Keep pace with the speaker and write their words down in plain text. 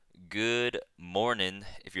Good morning.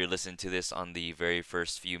 If you're listening to this on the very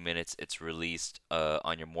first few minutes it's released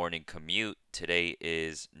on your morning commute, today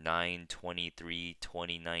is 9/23,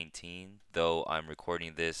 2019. Though I'm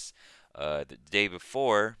recording this the day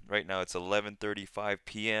before. Right now it's 11:35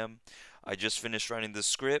 p.m. I just finished writing the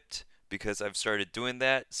script because I've started doing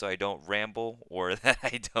that so I don't ramble or that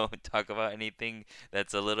I don't talk about anything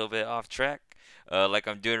that's a little bit off track, like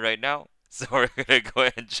I'm doing right now. So we're gonna go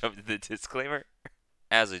ahead and jump to the disclaimer.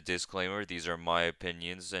 As a disclaimer, these are my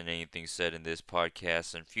opinions, and anything said in this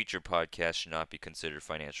podcast and future podcasts should not be considered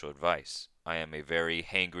financial advice. I am a very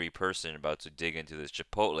hangry person about to dig into this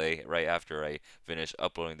Chipotle right after I finish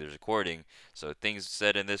uploading this recording, so things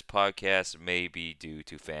said in this podcast may be due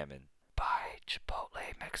to famine. Buy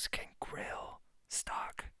Chipotle Mexican Grill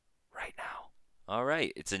stock right now. All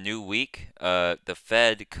right, it's a new week. The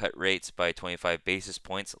Fed cut rates by 25 basis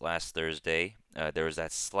points last Thursday. There was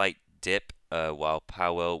that slight dip while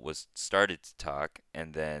Powell was started to talk,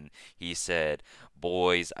 and then he said,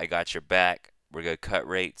 "Boys, I got your back. We're gonna cut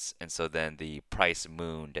rates." And so then the price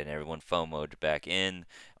mooned, and everyone FOMO'd back in.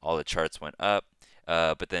 All the charts went up.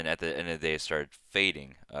 But then at the end of the day, it started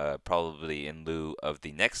fading, probably in lieu of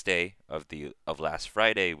the next day of last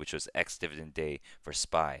Friday, which was ex-dividend day for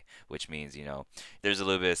SPY, which means there's a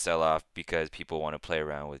little bit of sell-off because people want to play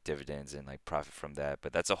around with dividends and like profit from that.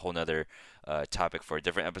 But that's a whole nother topic for a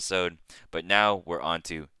different episode. But now we're on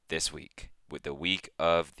to this week, with the week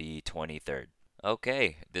of the 23rd.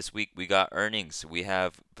 Okay, this week we got earnings. We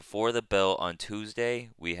have before the bell on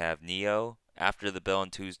Tuesday, we have Neo. After the bell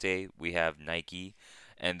on Tuesday, we have Nike.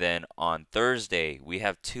 And then on Thursday, we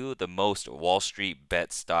have two of the most Wall Street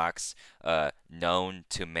bet stocks known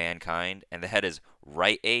to mankind. And the head is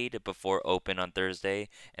Rite Aid before open on Thursday.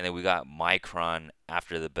 And then we got Micron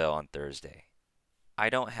after the bell on Thursday.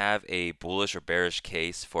 I don't have a bullish or bearish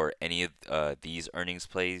case for any of these earnings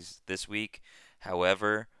plays this week.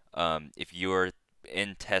 However, if you're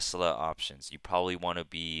in Tesla options, you probably want to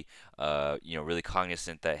be, really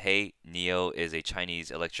cognizant that hey, NIO is a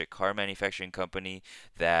Chinese electric car manufacturing company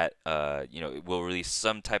that, will release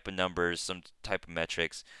some type of numbers, some type of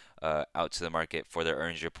metrics, out to the market for their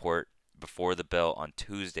earnings report before the bell on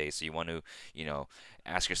Tuesday. So you want to, you know,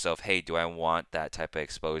 ask yourself, hey, do I want that type of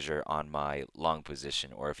exposure on my long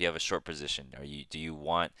position? Or if you have a short position, do you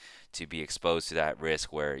want to be exposed to that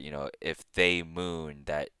risk where, if they moon,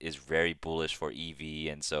 that is very bullish for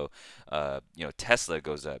EV, and so Tesla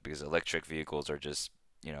goes up because electric vehicles are just,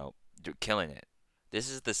 killing it.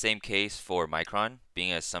 This is the same case for Micron.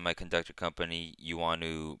 Being a semiconductor company, you want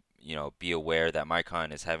to, be aware that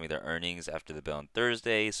Micron is having their earnings after the bell on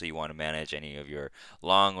Thursday, so you want to manage any of your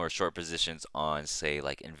long or short positions on, say,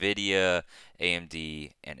 like Nvidia,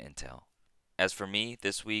 AMD, and Intel. As for me,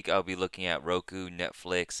 this week I'll be looking at Roku,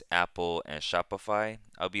 Netflix, Apple, and Shopify.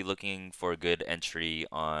 I'll be looking for a good entry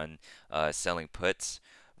on selling puts.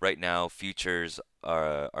 Right now, futures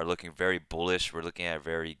are looking very bullish. We're looking at a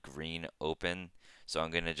very green open. So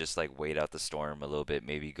I'm gonna just like wait out the storm a little bit,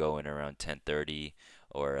 maybe go in around 10:30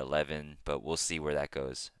 or 11, but we'll see where that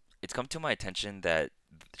goes. It's come to my attention that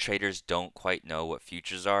traders don't quite know what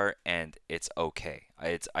futures are, and it's okay.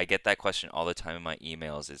 I get that question all the time in my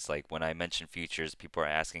emails. It's like when I mention futures, people are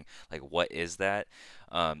asking like, "What is that?"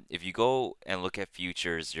 If you go and look at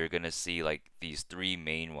futures, you're gonna see like these three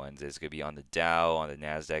main ones. It's gonna be on the Dow, on the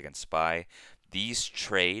Nasdaq, and SPY. These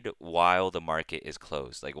trade while the market is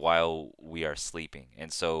closed, like while we are sleeping,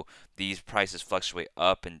 and so these prices fluctuate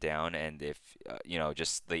up and down. And if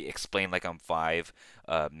just the explain like I'm five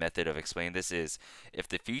method of explaining this is if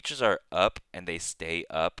the futures are up and they stay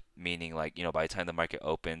up, meaning like by the time the market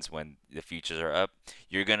opens, when the futures are up,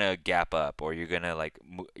 you're gonna gap up, or you're gonna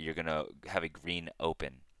you're gonna have a green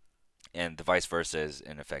open. And the vice versa is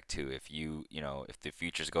in effect too. If if the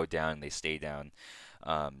futures go down and they stay down,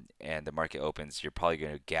 and the market opens, you're probably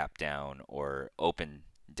going to gap down or open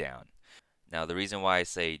down. Now, the reason why I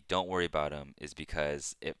say don't worry about them is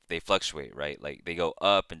because if they fluctuate, right? Like they go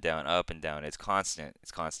up and down, up and down. It's constant.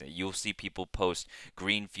 It's constant. You'll see people post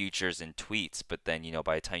green futures in tweets, but then,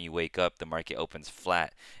 by the time you wake up, the market opens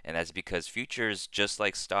flat. And that's because futures, just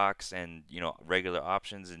like stocks and, regular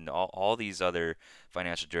options and all these other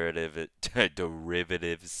financial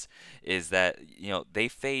derivatives, is that, they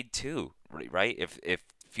fade too, right? If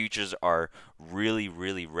futures are really,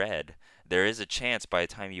 really red, there is a chance by the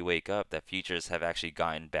time you wake up that futures have actually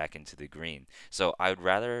gotten back into the green. So I would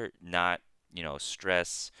rather not,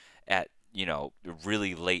 stress at,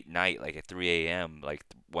 really late night, like at 3 a.m., like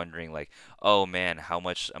wondering like, oh man, how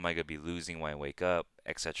much am I gonna be losing when I wake up,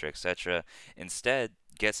 etc., etc. Instead,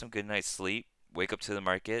 get some good night's sleep, wake up to the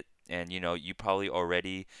market. And you probably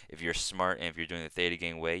already, if you're smart and if you're doing the theta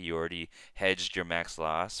gang way, you already hedged your max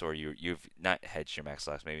loss, or you've not hedged your max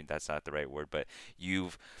loss, maybe that's not the right word, but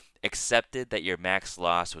you've accepted that your max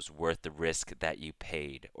loss was worth the risk that you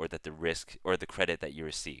paid, or that the risk or the credit that you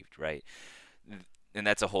received, right? And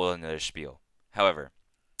that's a whole another spiel. However,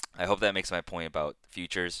 I hope that makes my point about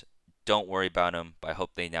futures. Don't worry about them, but I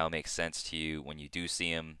hope they now make sense to you when you do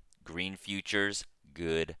see them. Green futures,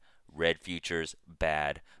 good. Red futures,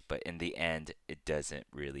 bad. But in the end, it doesn't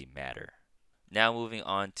really matter. Now moving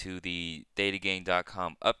on to the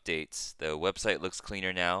thetagang.com updates. The website looks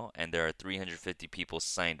cleaner now, and there are 350 people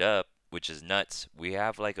signed up, which is nuts. We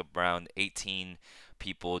have like around 18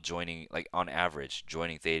 people joining, like on average,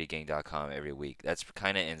 joining thetagang.com every week. That's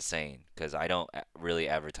kind of insane because I don't really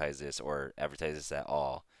advertise this or advertise this at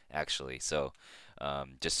all, actually. So,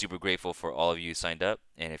 just super grateful for all of you signed up.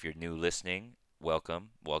 And if you're new listening, welcome,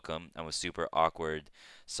 welcome. I'm a super awkward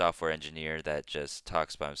software engineer that just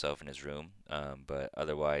talks by himself in his room. But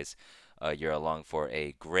otherwise, you're along for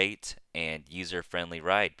a great and user-friendly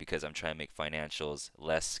ride because I'm trying to make financials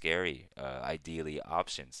less scary. Ideally,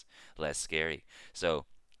 options less scary. So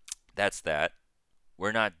that's that.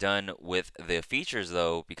 We're not done with the features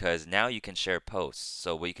though, because now you can share posts.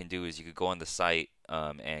 So what you can do is you could go on the site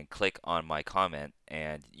and click on my comment,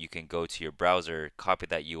 and you can go to your browser, copy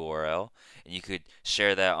that URL, and you could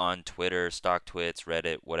share that on Twitter, StockTwits,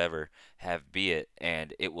 Reddit, whatever have be it,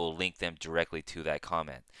 and it will link them directly to that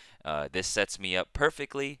comment. This sets me up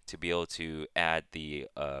perfectly to be able to add the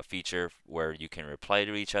feature where you can reply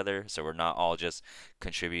to each other, so we're not all just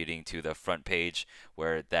contributing to the front page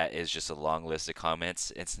where that is just a long list of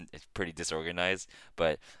comments. It's pretty disorganized,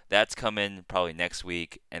 but that's coming probably next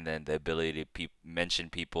week, and then the ability to mention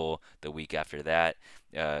people the week after that.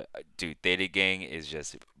 Uh, Dude, Theta Gang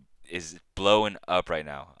is blowing up right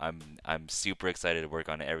now. I'm super excited to work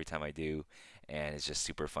on it every time I do, and it's just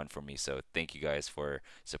super fun for me. So thank you guys for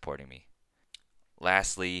supporting me.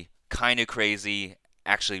 Lastly, kind of crazy,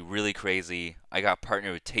 actually really crazy, I got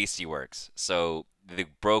partnered with Tastyworks. So the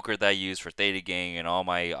broker that I use for Theta Gang and all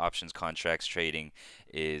my options contracts trading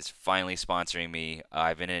is finally sponsoring me.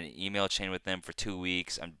 I've been in an email chain with them for 2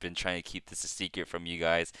 weeks. I've been trying to keep this a secret from you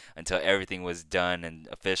guys until everything was done and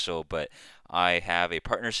official, but I have a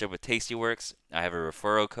partnership with Tastyworks. I have a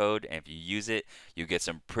referral code, and if you use it, you get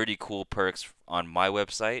some pretty cool perks on my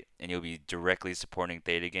website, and you'll be directly supporting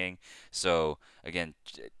Theta Gang. So again,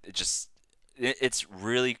 it's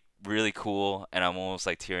really cool, and I'm almost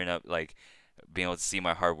like tearing up, like being able to see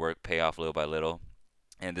my hard work pay off little by little.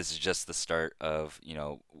 And this is just the start of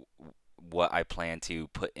what I plan to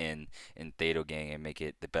put in Theta Gang and make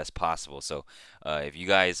it the best possible. So if you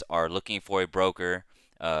guys are looking for a broker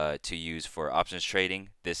to use for options trading,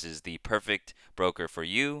 this is the perfect broker for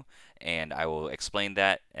you, and I will explain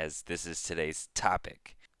that as this is today's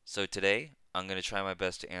topic. So today, I'm going to try my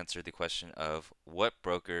best to answer the question of what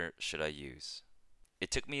broker should I use? It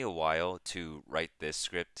took me a while to write this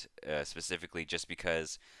script, specifically just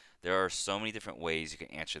because there are so many different ways you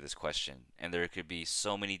can answer this question, and there could be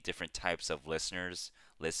so many different types of listeners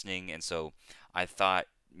listening, and so I thought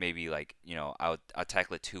maybe like I'll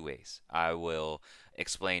tackle it two ways. I will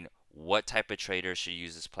explain what type of trader should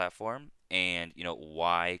use this platform, and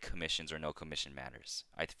why commissions or no commission matters.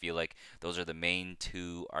 I feel like those are the main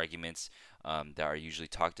two arguments that are usually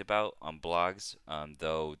talked about on blogs,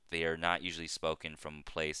 though they are not usually spoken from a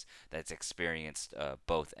place that's experienced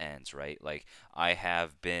both ends, right? Like I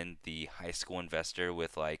have been the high school investor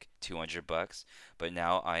with like 200 bucks, but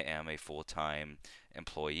now I am a full-time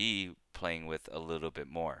employee playing with a little bit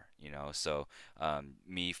more, So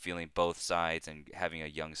me feeling both sides and having a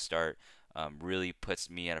young start really puts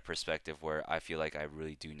me at a perspective where I feel like I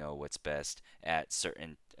really do know what's best at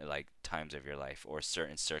certain like times of your life or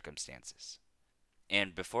certain circumstances.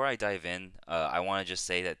 And before I dive in, I want to just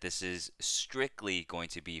say that this is strictly going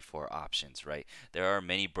to be for options, right? There are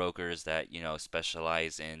many brokers that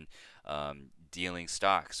specialize in dealing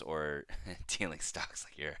stocks or dealing stocks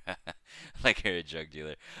like you're like you're a drug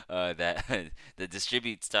dealer that that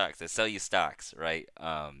distribute stocks that sell you stocks, right?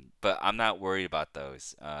 But I'm not worried about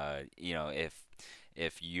those.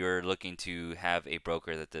 If you're looking to have a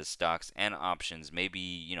broker that does stocks and options,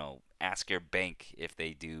 maybe ask your bank if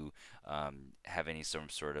they do have any some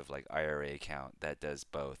sort of like IRA account that does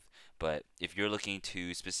both. But if you're looking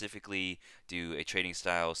to specifically do a trading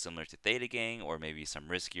style similar to Theta Gang or maybe some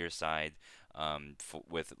riskier side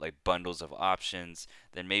with like bundles of options,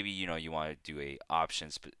 then maybe you want to do a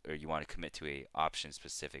or you want to commit to a option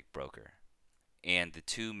specific broker. And the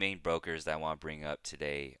two main brokers that I want to bring up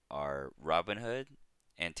today are Robinhood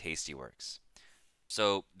and Tastyworks.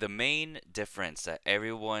 So the main difference that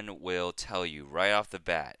everyone will tell you right off the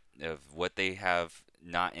bat of what they have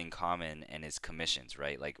not in common and is commissions,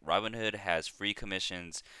 right? Like Robinhood has free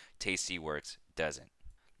commissions, Tastyworks doesn't.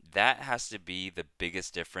 That has to be the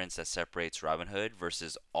biggest difference that separates Robinhood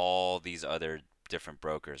versus all these other different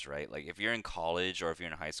brokers, right? Like if you're in college or if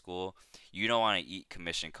you're in high school, you don't want to eat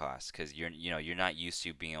commission costs because you're not used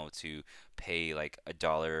to being able to pay like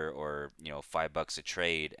 $1 or $5 a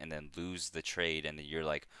trade and then lose the trade and then you're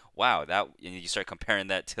like, wow, that and you start comparing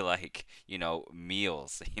that to like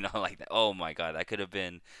meals, like that. Oh my God, that could have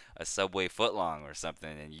been a Subway footlong or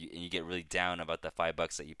something, and you get really down about the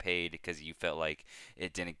 $5 that you paid because you felt like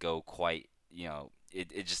it didn't go quite,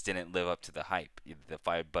 it just didn't live up to the hype. The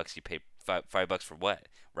 $5 you paid, $5 for what?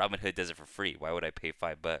 Robinhood does it for free. Why would I pay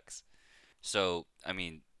 $5? So, I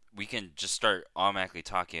mean, we can just start automatically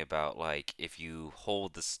talking about like if you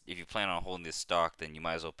plan on holding this stock, then you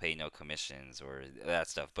might as well pay no commissions or that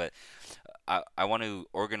stuff. But I want to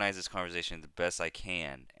organize this conversation the best I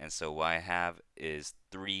can, and so what I have is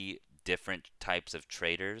three different types of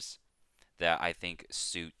traders that I think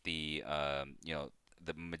suit the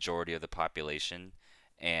majority of the population,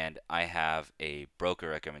 and I have a broker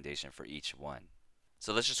recommendation for each one.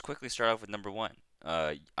 So let's just quickly start off with number one.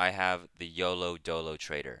 I have the YOLO Dolo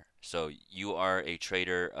trader. So you are a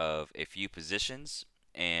trader of a few positions,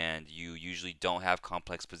 and you usually don't have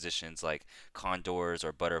complex positions like condors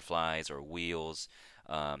or butterflies or wheels,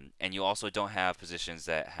 and you also don't have positions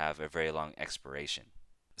that have a very long expiration.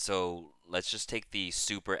 So let's just take the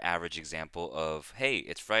super average example of, hey,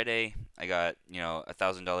 it's Friday. I got,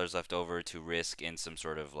 $1,000 left over to risk in some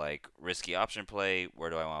sort of like risky option play. Where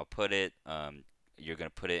do I want to put it? You're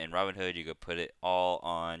gonna put it in Robinhood. You're gonna put it all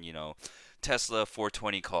on, Tesla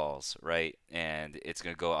 420 calls, right? And it's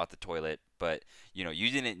gonna go out the toilet. But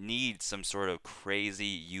you didn't need some sort of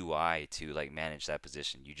crazy UI to like manage that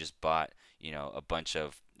position. You just bought, a bunch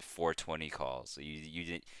of 420 calls. So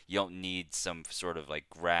you don't need some sort of like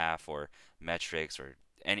graph or metrics or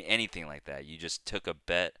anything like that. You just took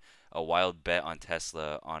a wild bet on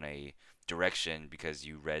Tesla on a direction because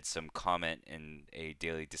you read some comment in a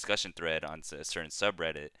daily discussion thread on a certain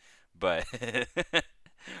subreddit. But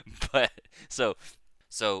but so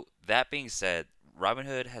so that being said,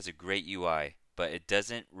 Robinhood has a great UI, but it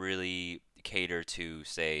doesn't really cater to,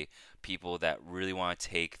 say, people that really want to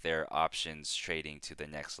take their options trading to the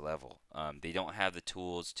next level. They don't have the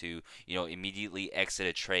tools to, immediately exit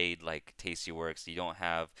a trade like Tastyworks. You don't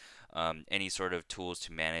have any sort of tools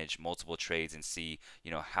to manage multiple trades and see,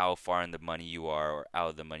 how far in the money you are or out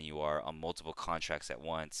of the money you are on multiple contracts at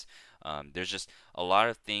once. There's just a lot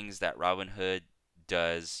of things that Robinhood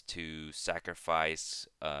does to sacrifice,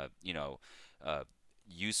 uh,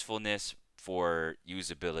 usefulness for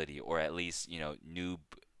usability, or at least,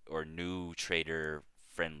 new trader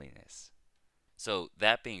friendliness. So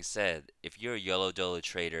that being said, if you're a yellow dollar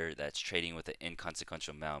trader that's trading with an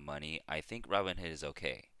inconsequential amount of money, I think Robinhood is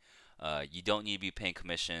okay. You don't need to be paying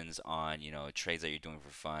commissions on, trades that you're doing for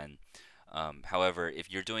fun. However, if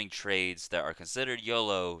you're doing trades that are considered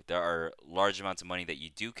YOLO, there are large amounts of money that you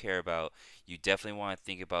do care about, you definitely want to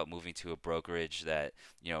think about moving to a brokerage that,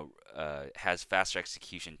 has faster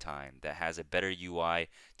execution time, that has a better UI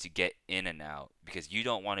to get in and out, because you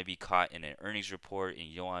don't want to be caught in an earnings report and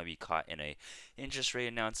you don't want to be caught in a interest rate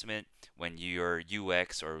announcement when your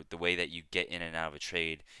UX or the way that you get in and out of a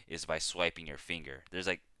trade is by swiping your finger. There's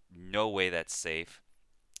like no way that's safe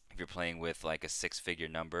if you're playing with like a six-figure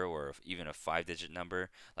number or even a five-digit number.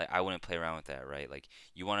 Like I wouldn't play around with that, right? Like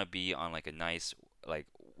you want to be on like a nice, like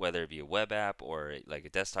whether it be a web app or like a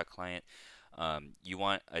desktop client. You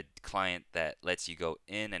want a client that lets you go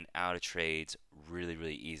in and out of trades really,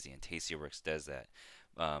 really easy, and Tastyworks does that.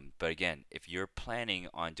 But again, if you're planning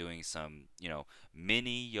on doing some,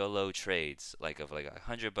 mini YOLO trades, like of like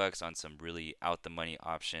 $100 on some really out the money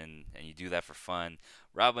option, and you do that for fun,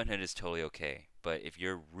 Robinhood is totally okay. But if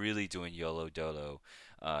you're really doing YOLO Dolo,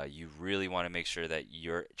 you really want to make sure that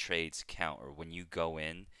your trades count, or when you go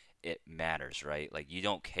in, it matters, right? Like you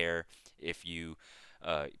don't care if you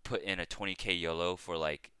put in a 20K YOLO for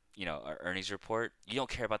like, an earnings report. You don't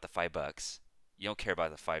care about the $5. You don't care about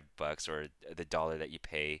the $5 or the dollar that you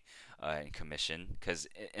pay in commission, because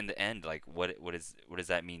in the end, like what does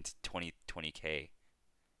that mean to 20K?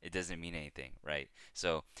 It doesn't mean anything, right?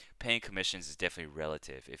 So paying commissions is definitely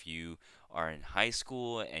relative. If you are in high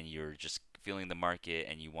school and you're just feeling the market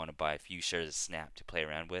and you want to buy a few shares of Snap to play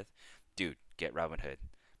around with, dude, get Robinhood.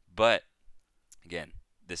 But again,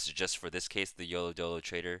 this is just for this case, the YOLO Dolo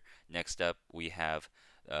trader. Next up, we have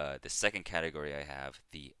the second category I have,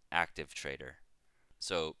 the active trader.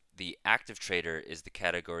 So The active trader is the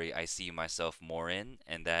category I see myself more in,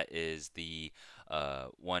 and that is the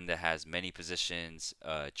one that has many positions.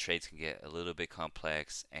 Trades can get a little bit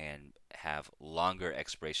complex and have longer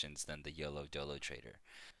expirations than the YOLO Dolo trader.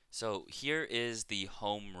 So here is the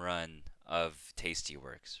home run of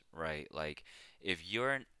Tastyworks, right? Like if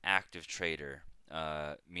you're an active trader,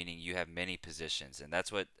 meaning you have many positions, and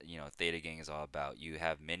that's what Theta Gang is all about. You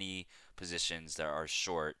have many positions that are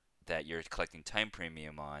short that you're collecting time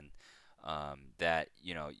premium on, that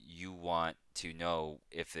you want to know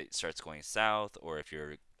if it starts going south or if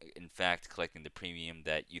you're in fact collecting the premium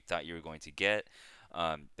that you thought you were going to get.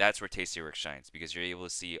 That's where Tastyworks shines because you're able to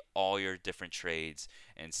see all your different trades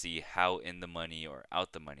and see how in the money or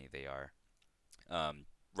out the money they are.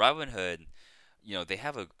 Robinhood, they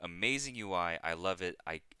have an amazing UI. I love it.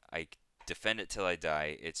 I defend it till I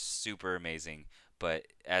die. It's super amazing. But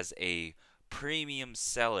as a premium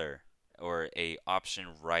seller or a option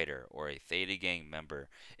writer or a Theta Gang member,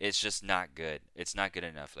 it's just not good. It's not good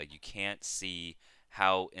enough. Like you can't see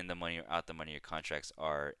how in the money or out the money your contracts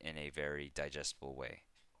are in a very digestible way.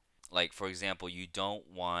 Like for example, you don't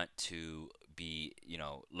want to be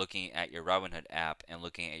looking at your Robinhood app and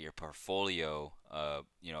looking at your portfolio,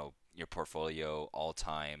 your portfolio all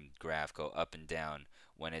time graph go up and down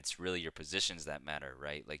when it's really your positions that matter,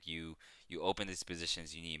 right? Like you open these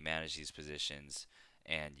positions, you need to manage these positions,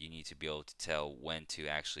 and you need to be able to tell when to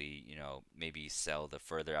actually maybe sell the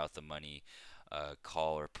further out the money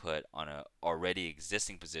call or put on a already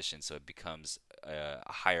existing position so it becomes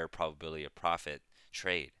a higher probability of profit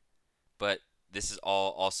trade. But this is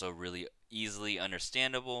all also really easily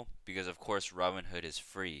understandable because, of course, Robinhood is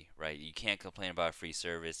free, right? You can't complain about a free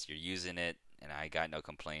service. You're using it, and I got no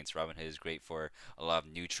complaints. Robinhood is great for a lot of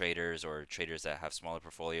new traders or traders that have smaller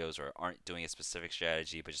portfolios or aren't doing a specific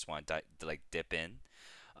strategy but just want to like dip in.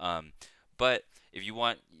 Um, but if you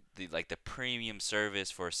want the premium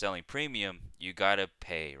service for selling premium, you gotta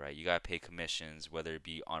pay, right? You gotta pay commissions, whether it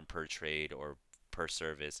be on per trade or per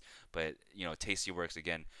service. But Tastyworks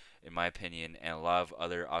again, in my opinion, and a lot of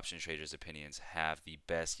other option traders' opinions, have the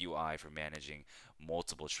best UI for managing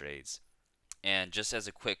multiple trades. And just as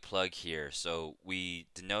a quick plug here, so we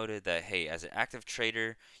denoted that hey, as an active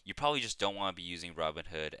trader, you probably just don't want to be using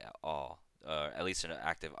Robinhood at all. At least an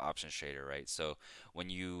active options trader, right? So when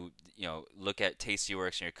you look at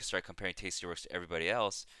Tastyworks and you start comparing Tastyworks to everybody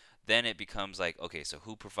else, then it becomes like, okay, so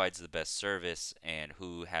who provides the best service and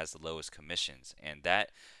who has the lowest commissions? And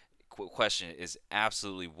that question is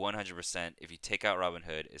absolutely 100%. If you take out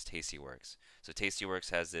Robinhood, is Tastyworks. So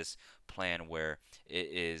Tastyworks has this plan where it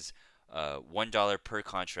is $1 per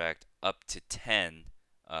contract up to 10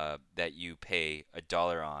 that you pay a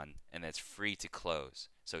dollar on, and that's free to close.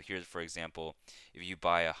 So here's, for example, if you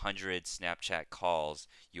buy 100 Snapchat calls,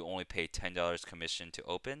 you only pay $10 commission to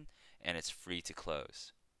open, and it's free to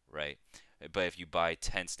close, right? But if you buy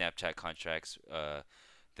 10 Snapchat contracts,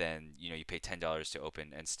 then you pay $10 to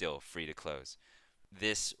open and still free to close.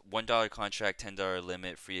 This $1 contract, $10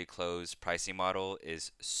 limit, free to close pricing model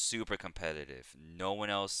is super competitive. No one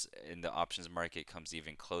else in the options market comes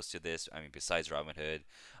even close to this. I mean, besides Robinhood,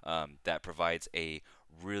 that provides a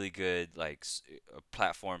really good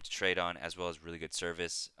platform to trade on as well as really good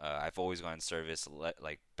service. I've always gotten service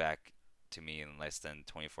like back to me in less than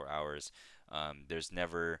 24 hours. There's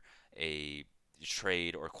never a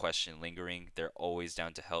trade or question lingering. They're always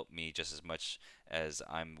down to help me just as much as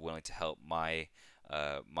I'm willing to help my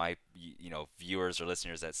viewers or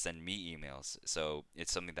listeners that send me emails. So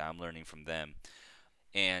it's something that I'm learning from them.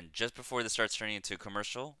 And just before this starts turning into a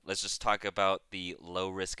commercial, let's just talk about the low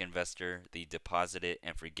risk investor, the deposit it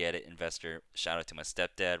and forget it investor. Shout out to my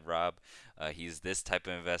stepdad, Rob. He's this type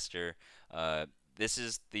of investor. This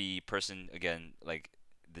is the person, again, like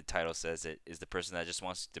the title says, it is the person that just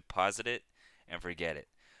wants to deposit it and forget it.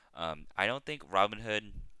 I don't think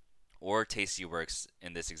Robinhood or Tastyworks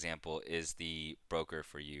in this example is the broker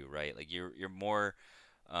for you, right? Like you're more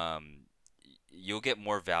um, you'll get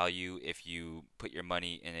more value if you put your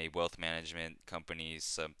money in a wealth management company,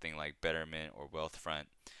 something like Betterment or Wealthfront.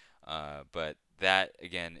 But that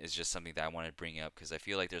again is just something that I want to bring up because I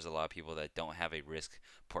feel like there's a lot of people that don't have a risk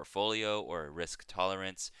portfolio or a risk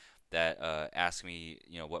tolerance that ask me,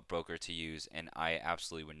 what broker to use, and I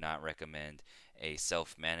absolutely would not recommend a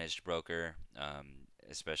self-managed broker,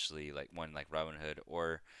 especially like one like Robinhood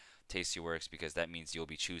or Tastyworks, because that means you'll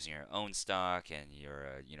be choosing your own stock and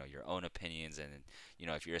your own opinions, and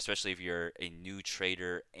if you're especially if you're a new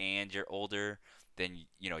trader and you're older, then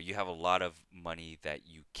you have a lot of money that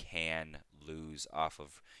you can lose off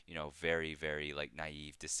of very very like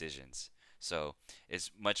naive decisions. So it's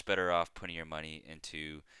much better off putting your money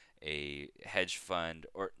into a hedge fund,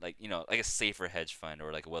 or like like a safer hedge fund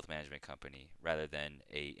or like a wealth management company rather than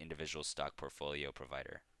a individual stock portfolio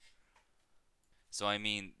provider. So I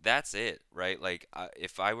mean, that's it, right? Like,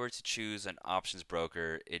 if I were to choose an options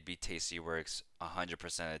broker, it'd be Tastyworks 100%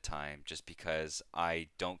 of the time, just because I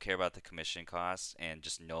don't care about the commission costs, and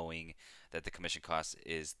just knowing that the commission cost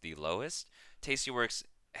is the lowest, Tastyworks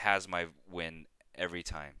has my win every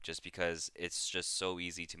time, just because it's just so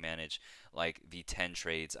easy to manage. Like the 10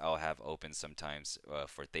 trades I'll have open sometimes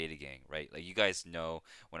for Theta Gang, right? Like you guys know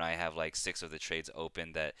when I have like six of the trades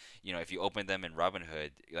open that if you open them in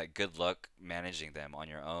Robinhood, like good luck managing them on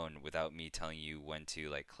your own without me telling you when to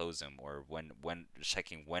like close them, or when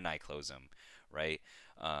checking when I close them, right?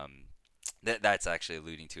 Um, that's actually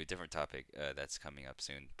alluding to a different topic that's coming up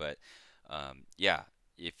soon. But yeah,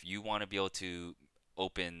 if you want to be able to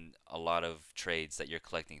open a lot of trades that you're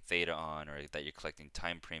collecting theta on, or that you're collecting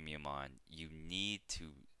time premium on, you need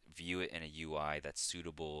to view it in a UI that's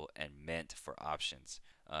suitable and meant for options,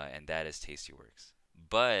 and that is Tastyworks.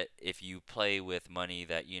 But if you play with money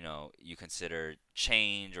that you consider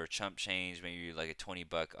change or chump change, maybe like a $20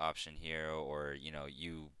 option here, or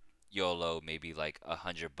you YOLO maybe like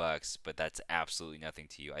 $100, but that's absolutely nothing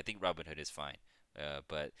to you. I think Robinhood is fine.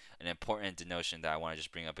 But an important notion that I want to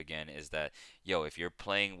just bring up again is that, if you're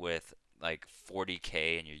playing with like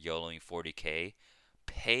 40K and you're YOLOing 40K,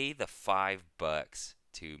 pay the $5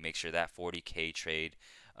 to make sure that 40K trade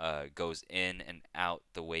goes in and out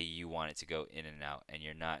the way you want it to go in and out, and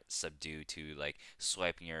you're not subdued to like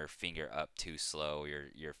swiping your finger up too slow,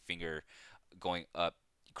 or your finger going up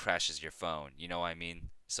crashes your phone. You know what I mean?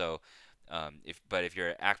 So, if you're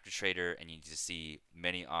an active trader and you need to see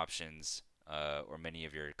many options, or many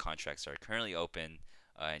of your contracts are currently open,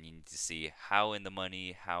 and you need to see how in the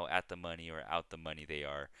money, how at the money, or out the money they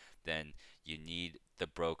are, then you need the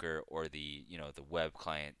broker or the web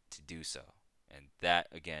client to do so. And that,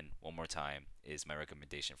 again, one more time, is my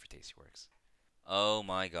recommendation for Tastyworks. Oh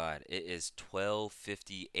my God, it is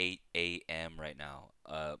 12:58 a.m. right now,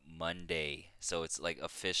 Monday. So it's like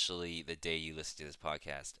officially the day you listen to this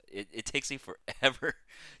podcast. It takes me forever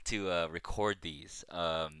to record these.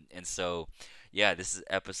 And so yeah, this is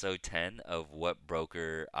episode 10 of what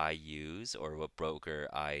broker I use, or what broker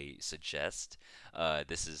I suggest.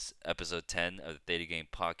 This is episode 10 of the Theta Gang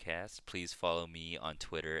podcast. Please follow me on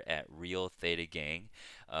Twitter at Real Theta Gang,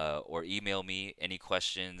 or email me any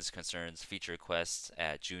questions, concerns, feature requests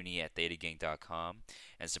at junie@thetagang.com,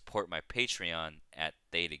 and support my Patreon at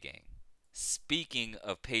ThetaGang. Speaking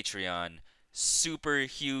of Patreon, super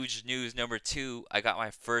huge news number two. I got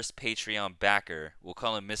my first Patreon backer. We'll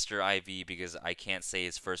call him Mr. IV because I can't say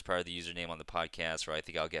his first part of the username on the podcast, or I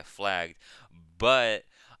think I'll get flagged. But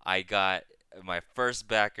I got my first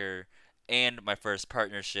backer and my first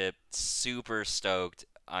partnership. Super stoked.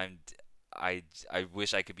 I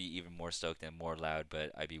wish I could be even more stoked and more loud,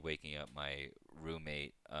 but I'd be waking up my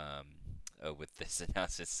roommate with this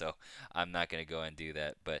announcement, so I'm not gonna go and do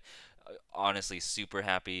that. But honestly, super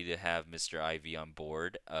happy to have Mr. IV on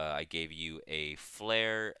board. I gave you a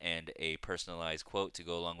flair and a personalized quote to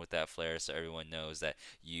go along with that flair, so everyone knows that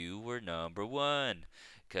you were number one.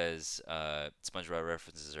 Because SpongeBob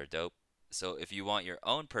references are dope. So if you want your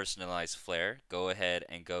own personalized flair, go ahead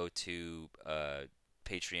and go to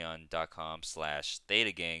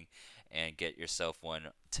patreon.com/thetagang and get yourself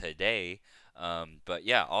one today. But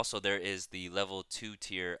yeah, also there is the level 2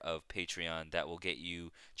 tier of Patreon that will get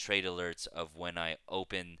you trade alerts of when I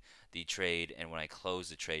open the trade and when I close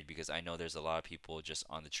the trade, because I know there's a lot of people just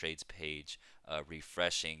on the trades page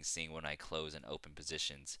refreshing, seeing when I close and open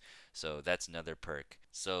positions. So that's another perk.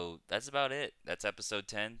 So that's about it. That's episode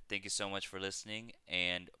 10. Thank you so much for listening,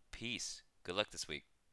 and peace. Good luck this week.